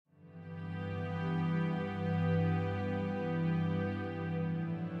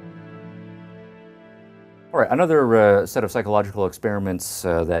All right, another set of psychological experiments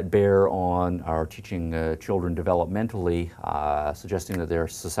that bear on our teaching children developmentally, suggesting that they're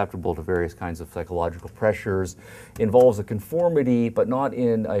susceptible to various kinds of psychological pressures, involves a conformity, but not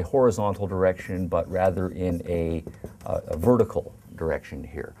in a horizontal direction, but rather in a vertical direction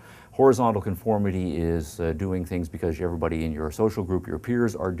here. Horizontal conformity is doing things because everybody in your social group, your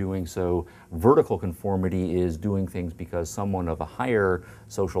peers, are doing so. Vertical conformity is doing things because someone of a higher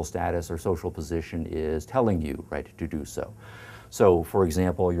social status or social position is telling you, right, to do so. So, for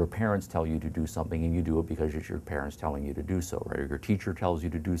example, your parents tell you to do something and you do it because it's your parents telling you to do so, right? Or your teacher tells you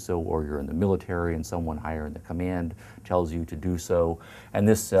to do so, or you're in the military and someone higher in the command tells you to do so. And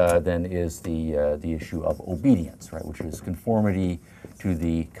this then is the issue of obedience, right, which is conformity to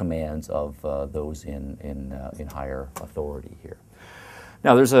the commands of those in higher authority here.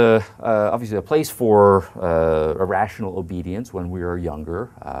 Now, there's obviously a place for irrational obedience when we are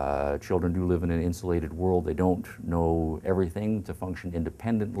younger. Children do live in an insulated world. They don't know everything to function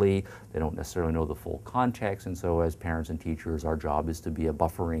independently. They don't necessarily know the full context. And so as parents and teachers, our job is to be a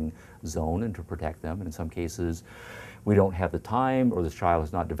buffering zone and to protect them. And in some cases, we don't have the time, or this child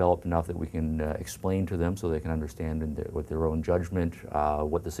has not developed enough that we can explain to them so they can understand with their own judgment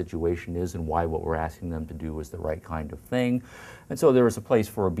what the situation is and why what we're asking them to do is the right kind of thing. And so there is a place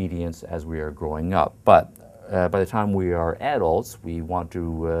for obedience as we are growing up. But by the time we are adults, we want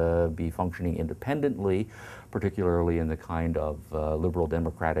to be functioning independently, particularly in the kind of liberal,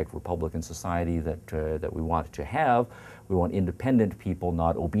 democratic, Republican society that we want to have. We want independent people,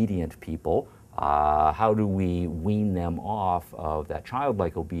 not obedient people. How do we wean them off of that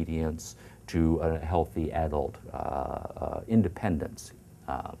childlike obedience to a healthy adult independence?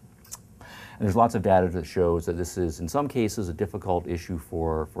 And there's lots of data that shows that this is, in some cases, a difficult issue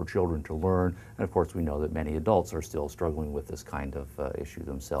for children to learn. And of course, we know that many adults are still struggling with this kind of issue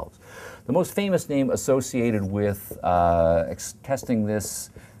themselves. The most famous name associated with testing this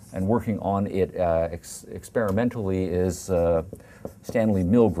and working on it experimentally is Stanley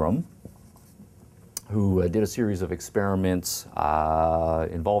Milgram, who did a series of experiments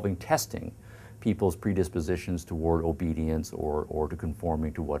involving testing people's predispositions toward obedience or to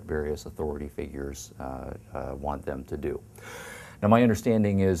conforming to what various authority figures want them to do. Now, my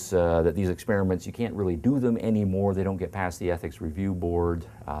understanding is that these experiments, you can't really do them anymore. They don't get past the ethics review board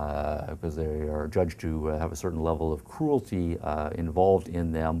because they are judged to have a certain level of cruelty involved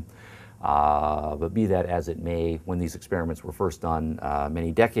in them. But be that as it may, when these experiments were first done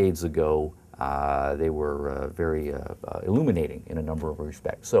many decades ago, they were very illuminating in a number of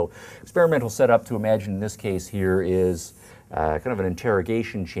respects. So experimental setup to imagine in this case here is kind of an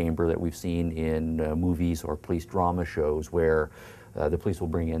interrogation chamber that we've seen in movies or police drama shows where the police will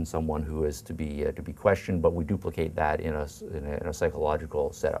bring in someone who is to be questioned, but we duplicate that in a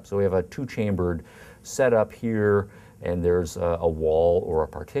psychological setup. So we have a two-chambered setup here, and there's a wall or a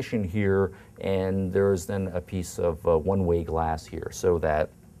partition here, and there's then a piece of one-way glass here, so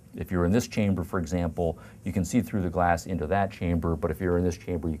that if you're in this chamber, for example, you can see through the glass into that chamber, but if you're in this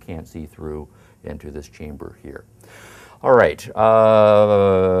chamber, you can't see through into this chamber here. All right,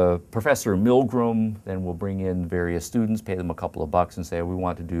 Professor Milgram then will bring in various students, pay them a couple of bucks and say, we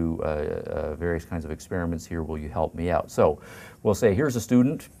want to do various kinds of experiments here, will you help me out? So we'll say, here's a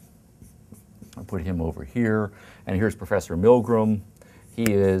student, I'll put him over here, and here's Professor Milgram. He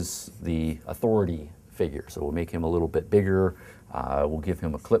is the authority figure, so we'll make him a little bit bigger. We'll give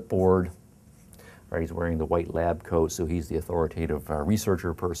him a clipboard. Right, he's wearing the white lab coat, so he's the authoritative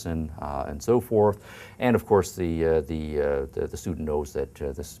researcher person, and so forth. And of course, the student knows that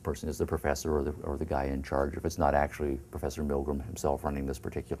this person is the professor or the guy in charge, if it's not actually Professor Milgram himself running this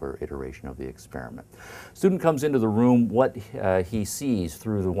particular iteration of the experiment. Student comes into the room. What he sees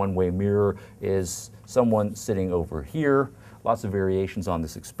through the one-way mirror is someone sitting over here. Lots of variations on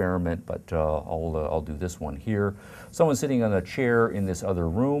this experiment, but I'll do this one here. Someone sitting on a chair in this other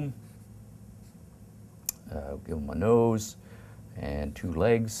room. Give him a nose and two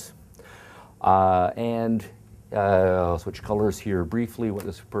legs. I'll switch colors here briefly. What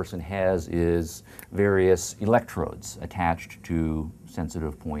this person has is various electrodes attached to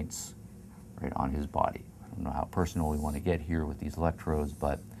sensitive points right on his body. I don't know how personal we want to get here with these electrodes,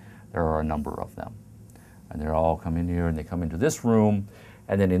 but there are a number of them. And they all come in here, and they come into this room.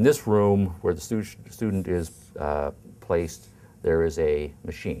 And then in this room, where the student is placed, there is a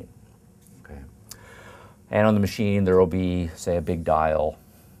machine. Okay. And on the machine, there will be, say, a big dial.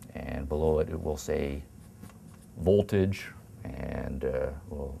 And below it, it will say voltage, and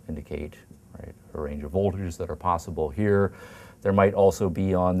will indicate, right, a range of voltages that are possible here. There might also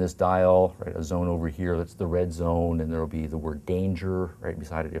be on this dial, right, a zone over here that's the red zone, and there will be the word danger right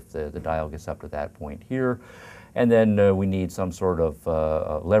beside it if the dial gets up to that point here. And then we need some sort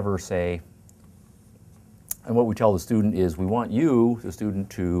of lever, say. And what we tell the student is we want you, the student,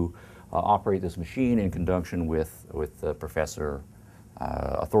 to operate this machine in conjunction with the professor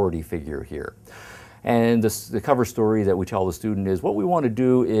authority figure here. And the cover story that we tell the student is what we want to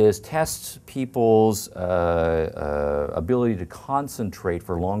do is test people's ability to concentrate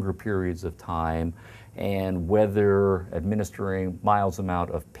for longer periods of time and whether administering mild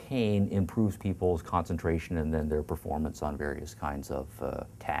amount of pain improves people's concentration and then their performance on various kinds of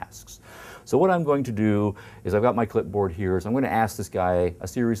tasks. So what I'm going to do is I've got my clipboard here, so I'm going to ask this guy a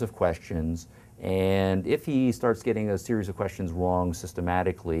series of questions. And if he starts getting a series of questions wrong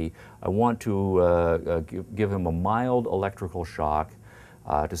systematically, I want to give him a mild electrical shock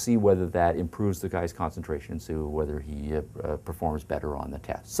to see whether that improves the guy's concentration, see whether he performs better on the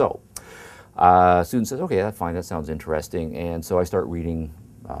test. So, student says, okay, that's fine, that sounds interesting. And so I start reading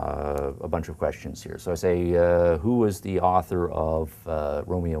a bunch of questions here. So I say, who was the author of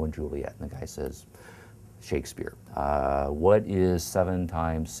Romeo and Juliet? And the guy says, Shakespeare. What is 7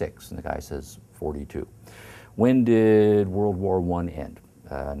 times 6? And the guy says 42. When did World War I end?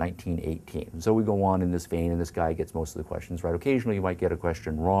 1918. So we go on in this vein, and this guy gets most of the questions right. Occasionally you might get a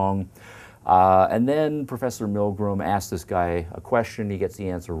question wrong. And then Professor Milgram asks this guy a question, he gets the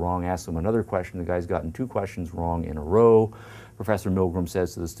answer wrong, asks him another question, the guy's gotten 2 questions wrong in a row. Professor Milgram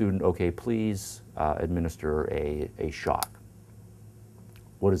says to the student, okay, please administer a shock.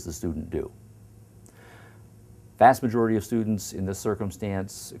 What does the student do? Vast majority of students in this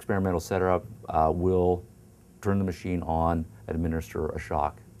circumstance, experimental setup, will turn the machine on, administer a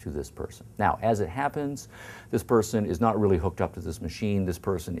shock to this person. Now, as it happens, this person is not really hooked up to this machine. This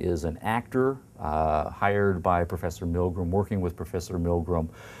person is an actor hired by Professor Milgram, working with Professor Milgram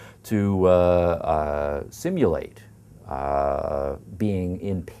to simulate being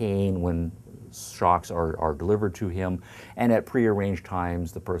in pain when shocks are delivered to him, and at prearranged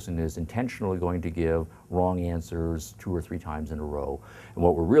times the person is intentionally going to give wrong answers 2 or 3 times in a row. And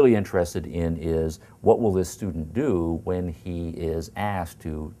what we're really interested in is what will this student do when he is asked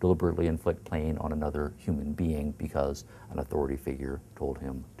to deliberately inflict pain on another human being because an authority figure told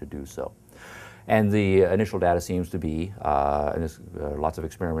him to do so. And the initial data seems to be, and there's lots of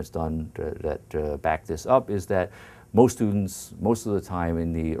experiments done that back this up, is that most students, most of the time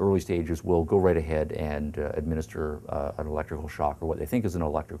in the early stages, will go right ahead and administer an electrical shock, or what they think is an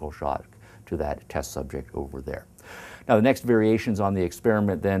electrical shock, to that test subject over there. Now, the next variations on the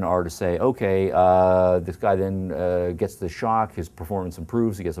experiment then are to say, okay, this guy then gets the shock, his performance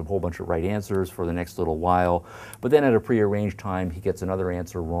improves, he gets a whole bunch of right answers for the next little while, but then at a prearranged time he gets another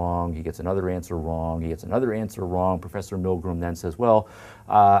answer wrong, he gets another answer wrong, he gets another answer wrong. Professor Milgram then says, well,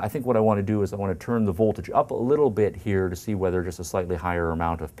 I think what I want to do is I want to turn the voltage up a little bit here to see whether just a slightly higher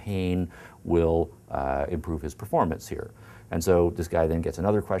amount of pain will improve his performance here. And so this guy then gets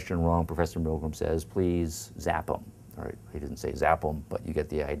another question wrong. Professor Milgram says, please zap him. All right, he didn't say zap them, but you get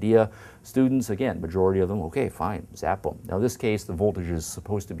the idea. Students, again, majority of them, okay, fine, zap them. Now in this case, the voltage is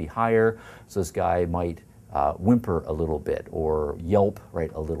supposed to be higher, so this guy might whimper a little bit or yelp,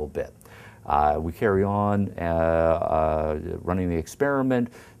 right, a little bit. We carry on running the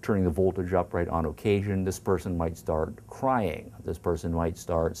experiment, turning the voltage up right on occasion. This person might start crying. This person might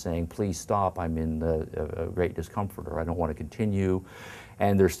start saying, please stop, I'm in great discomfort, or I don't want to continue.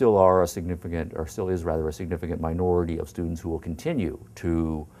 And there still are a significant, or still is rather a significant minority of students who will continue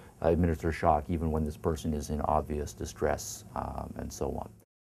to administer shock even when this person is in obvious distress and so on.